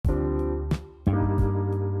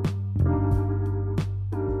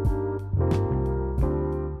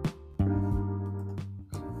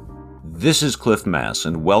This is Cliff Mass,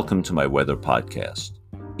 and welcome to my weather podcast.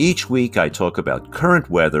 Each week, I talk about current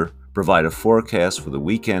weather, provide a forecast for the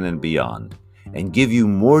weekend and beyond, and give you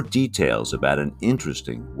more details about an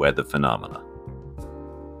interesting weather phenomena.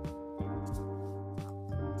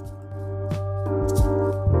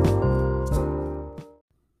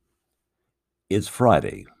 It's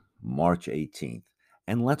Friday, March 18th,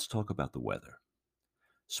 and let's talk about the weather.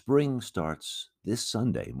 Spring starts this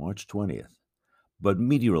Sunday, March 20th. But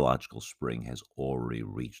meteorological spring has already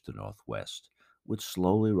reached the Northwest, with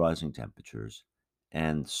slowly rising temperatures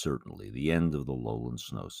and certainly the end of the lowland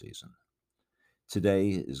snow season. Today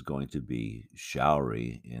is going to be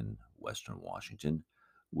showery in western Washington,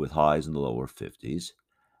 with highs in the lower 50s,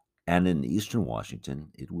 and in eastern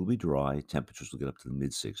Washington, it will be dry. Temperatures will get up to the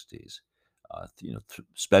mid 60s,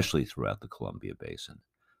 especially throughout the Columbia Basin.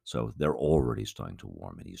 So they're already starting to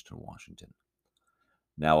warm in eastern Washington.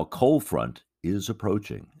 Now, a cold front is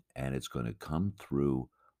approaching, and it's going to come through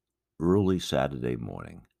early Saturday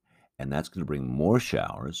morning, and that's going to bring more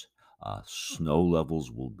showers. Snow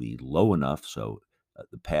levels will be low enough so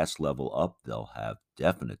the pass level up, they'll have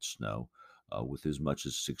definite snow with as much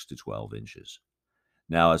as 6 to 12 inches.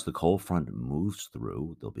 Now, as the cold front moves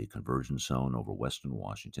through, there'll be a convergence zone over western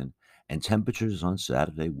Washington, and temperatures on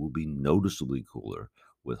Saturday will be noticeably cooler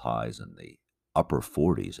with highs in the upper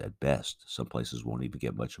 40s at best. Some places won't even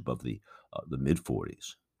get much above the mid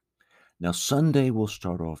 40s. Now, Sunday will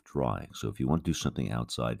start off dry, so if you want to do something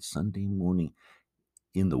outside, Sunday morning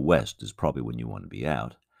in the west is probably when you want to be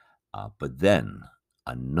out. But then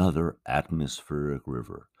another atmospheric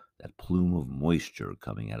river, that plume of moisture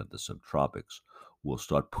coming out of the subtropics, will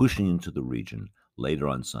start pushing into the region later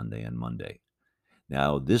on Sunday and Monday.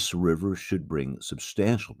 Now, this river should bring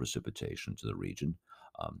substantial precipitation to the region,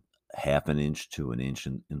 half an inch to an inch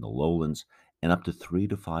in the lowlands, and up to 3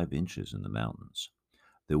 to 5 inches in the mountains.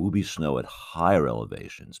 There will be snow at higher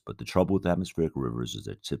elevations, but the trouble with atmospheric rivers is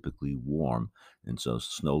they're typically warm, and so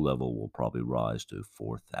snow level will probably rise to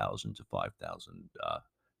 4,000 to 5,000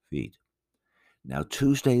 feet. Now,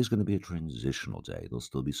 Tuesday is going to be a transitional day. There'll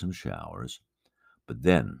still be some showers, but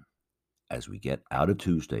then as we get out of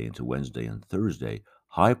Tuesday into Wednesday and Thursday,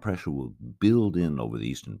 high pressure will build in over the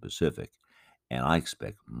eastern Pacific, and I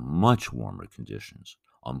expect much warmer conditions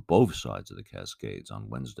on both sides of the Cascades on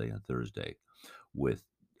Wednesday and Thursday, with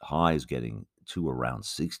highs getting to around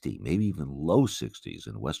 60, maybe even low 60s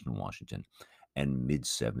in western Washington and mid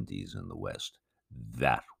 70s in the west.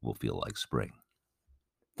 That will feel like spring.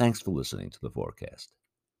 Thanks for listening to the forecast.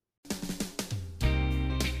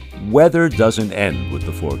 Weather doesn't end with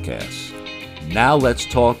the forecast. Now let's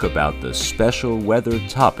talk about the special weather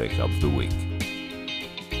topic of the week.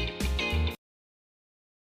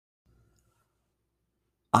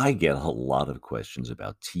 I get a lot of questions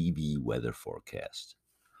about TV weather forecasts.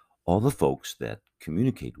 All the folks that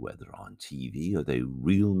communicate weather on TV, are they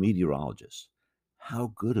real meteorologists?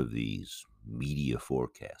 How good are these media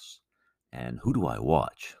forecasts? And who do I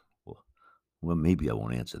watch? Well, maybe I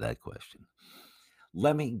won't answer that question.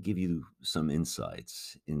 Let me give you some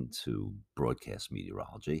insights into broadcast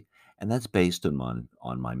meteorology, and that's based on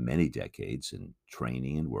my many decades in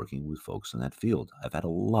training and working with folks in that field. I've had a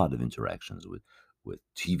lot of interactions with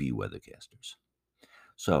TV weathercasters.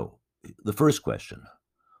 So, the first question,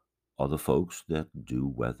 are the folks that do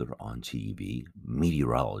weather on TV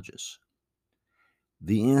meteorologists?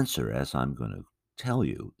 The answer, as I'm going to tell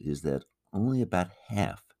you, is that only about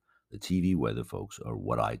half the TV weather folks are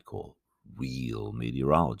what I'd call real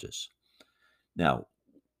meteorologists. Now,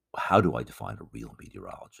 how do I define a real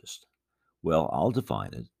meteorologist? Well, I'll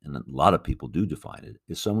define it, and a lot of people do define it,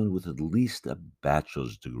 as someone with at least a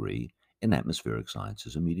bachelor's degree in atmospheric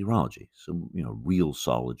sciences and meteorology, some real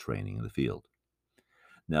solid training in the field.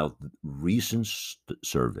 Now, recent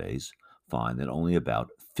surveys find that only about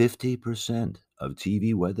 50% of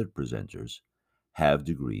TV weather presenters have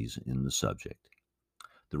degrees in the subject.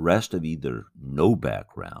 The rest have either no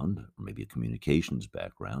background, or maybe a communications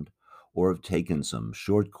background, or have taken some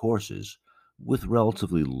short courses with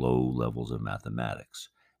relatively low levels of mathematics.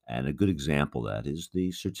 And a good example of that is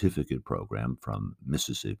the certificate program from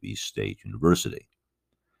Mississippi State University.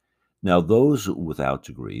 Now, those without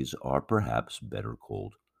degrees are perhaps better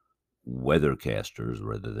called weathercasters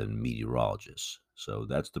rather than meteorologists. So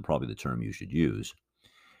that's probably the term you should use.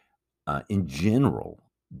 In general,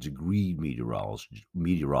 degreed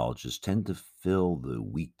meteorologists tend to fill the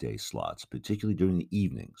weekday slots, particularly during the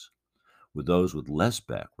evenings, with those with less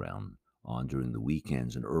background on during the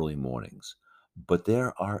weekends and early mornings. But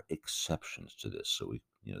there are exceptions to this, so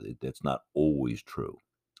that's not always true.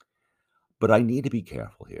 But I need to be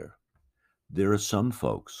careful here. There are some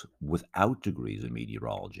folks without degrees in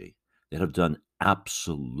meteorology that have done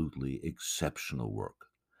absolutely exceptional work.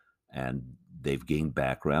 And they've gained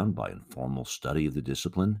background by informal study of the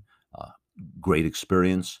discipline, uh, great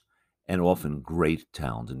experience, and often great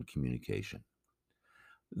talent in communication.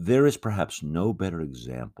 There is perhaps no better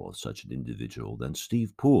example of such an individual than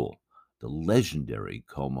Steve Poole, the legendary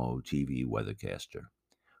Como TV weathercaster,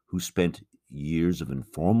 who spent years of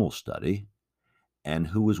informal study and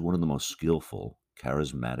who was one of the most skillful,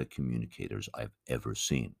 charismatic communicators I've ever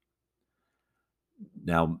seen.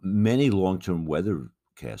 Now, many long term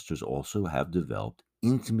weathercasters also have developed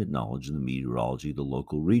intimate knowledge of the meteorology of the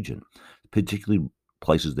local region, particularly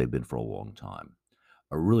places they've been for a long time.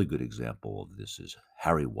 A really good example of this is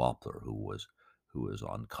Harry Wampler, who was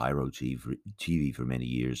on Cairo TV for many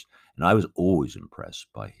years, and I was always impressed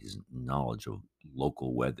by his knowledge of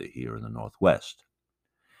local weather here in the Northwest.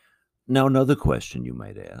 Now, another question you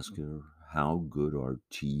might ask are how good are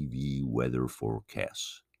TV weather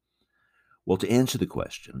forecasts? Well, to answer the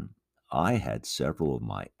question, I had several of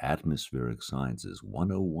my atmospheric sciences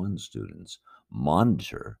 101 students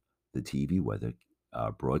monitor the TV weather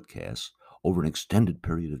broadcasts over an extended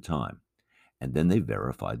period of time, and then they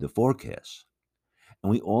verified the forecasts. And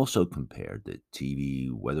we also compared the TV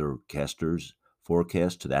weathercasters'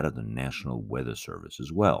 forecast to that of the National Weather Service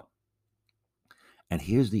as well. And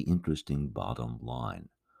here's the interesting bottom line: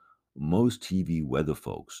 most TV weather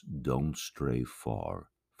folks don't stray far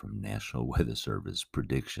from National Weather Service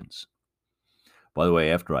predictions. By the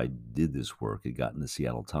way, after I did this work, it got in the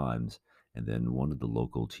Seattle Times, and then one of the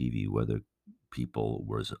local TV weather people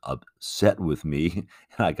was upset with me,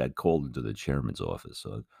 and I got called into the chairman's office.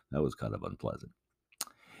 So that was kind of unpleasant.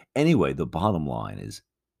 Anyway, the bottom line is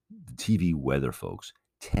the TV weather folks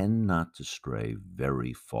tend not to stray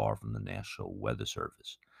very far from the National Weather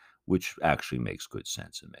Service, which actually makes good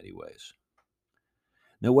sense in many ways.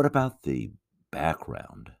 Now, what about the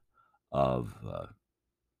background of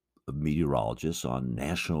meteorologists on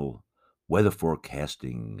national weather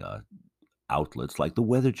forecasting outlets like the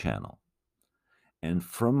Weather Channel? And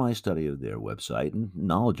from my study of their website and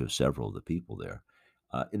knowledge of several of the people there,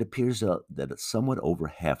 it appears that somewhat over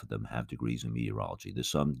half of them have degrees in meteorology.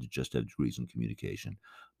 There's some that just have degrees in communication,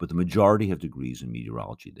 but the majority have degrees in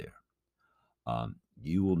meteorology there.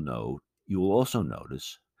 You will also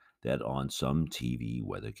notice that on some TV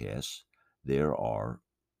weathercasts, there are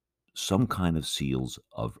some kind of seals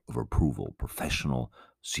of approval, professional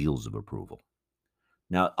seals of approval.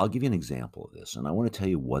 Now, I'll give you an example of this, and I want to tell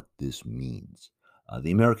you what this means.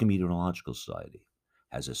 The American Meteorological Society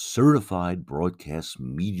has a certified broadcast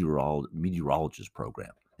meteorologist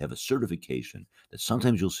program. They have a certification that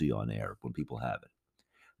sometimes you'll see on air when people have it.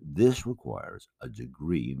 This requires a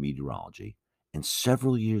degree in meteorology and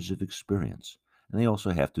several years of experience. And they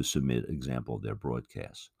also have to submit an example of their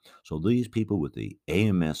broadcasts. So these people with the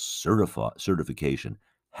AMS certification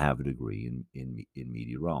have a degree in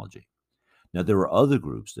meteorology. Now, there are other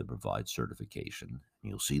groups that provide certification.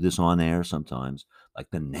 You'll see this on air sometimes,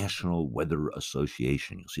 like the National Weather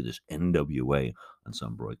Association. You'll see this NWA on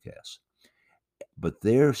some broadcasts. But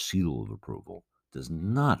their seal of approval does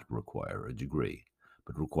not require a degree,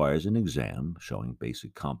 but requires an exam showing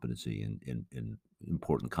basic competency in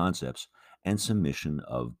important concepts and submission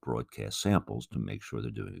of broadcast samples to make sure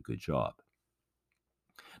they're doing a good job.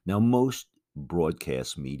 Now, most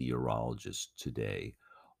broadcast meteorologists today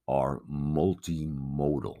are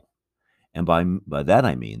multimodal. And by that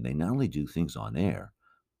I mean they not only do things on air,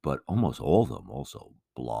 but almost all of them also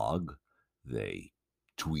blog, they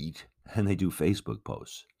tweet, and they do Facebook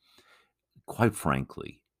posts. Quite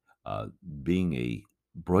frankly, uh, being a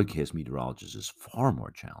broadcast meteorologist is far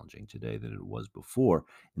more challenging today than it was before,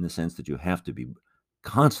 in the sense that you have to be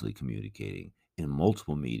constantly communicating in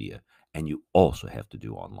multiple media, and you also have to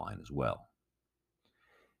do online as well.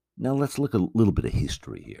 Now, let's look a little bit of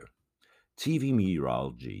history here. TV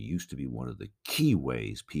meteorology used to be one of the key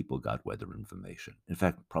ways people got weather information. In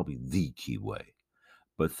fact, probably the key way.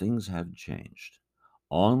 But things have changed.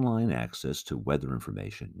 Online access to weather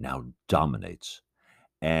information now dominates,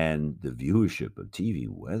 and the viewership of TV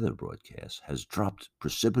weather broadcasts has dropped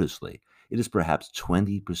precipitously. It is perhaps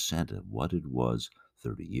 20% of what it was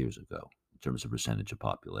 30 years ago in terms of percentage of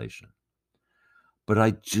population. But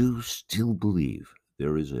I do still believe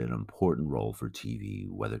there is an important role for TV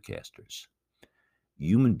weathercasters.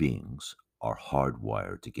 Human beings are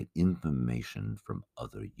hardwired to get information from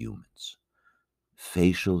other humans.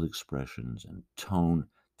 Facial expressions and tone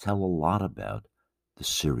tell a lot about the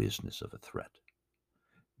seriousness of a threat.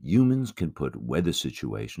 Humans can put weather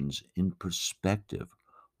situations in perspective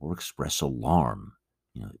or express alarm,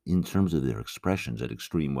 in terms of their expressions at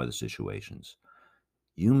extreme weather situations.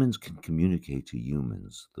 Humans can communicate to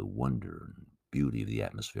humans the wonder and beauty of the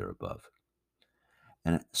atmosphere above.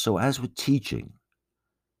 And so, as with teaching,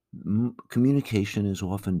 communication is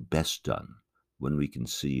often best done when we can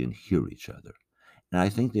see and hear each other. And I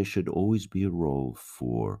think there should always be a role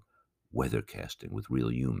for weathercasting with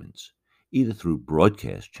real humans, either through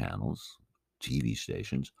broadcast channels, TV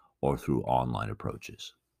stations, or through online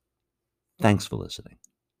approaches. Thanks for listening.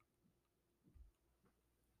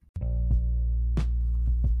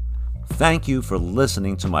 Thank you for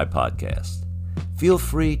listening to my podcast. Feel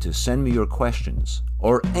free to send me your questions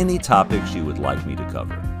or any topics you would like me to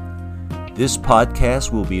cover. This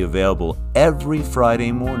podcast will be available every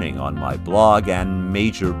Friday morning on my blog and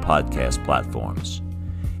major podcast platforms.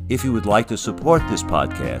 If you would like to support this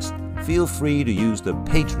podcast, feel free to use the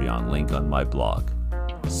Patreon link on my blog.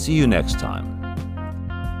 See you next time.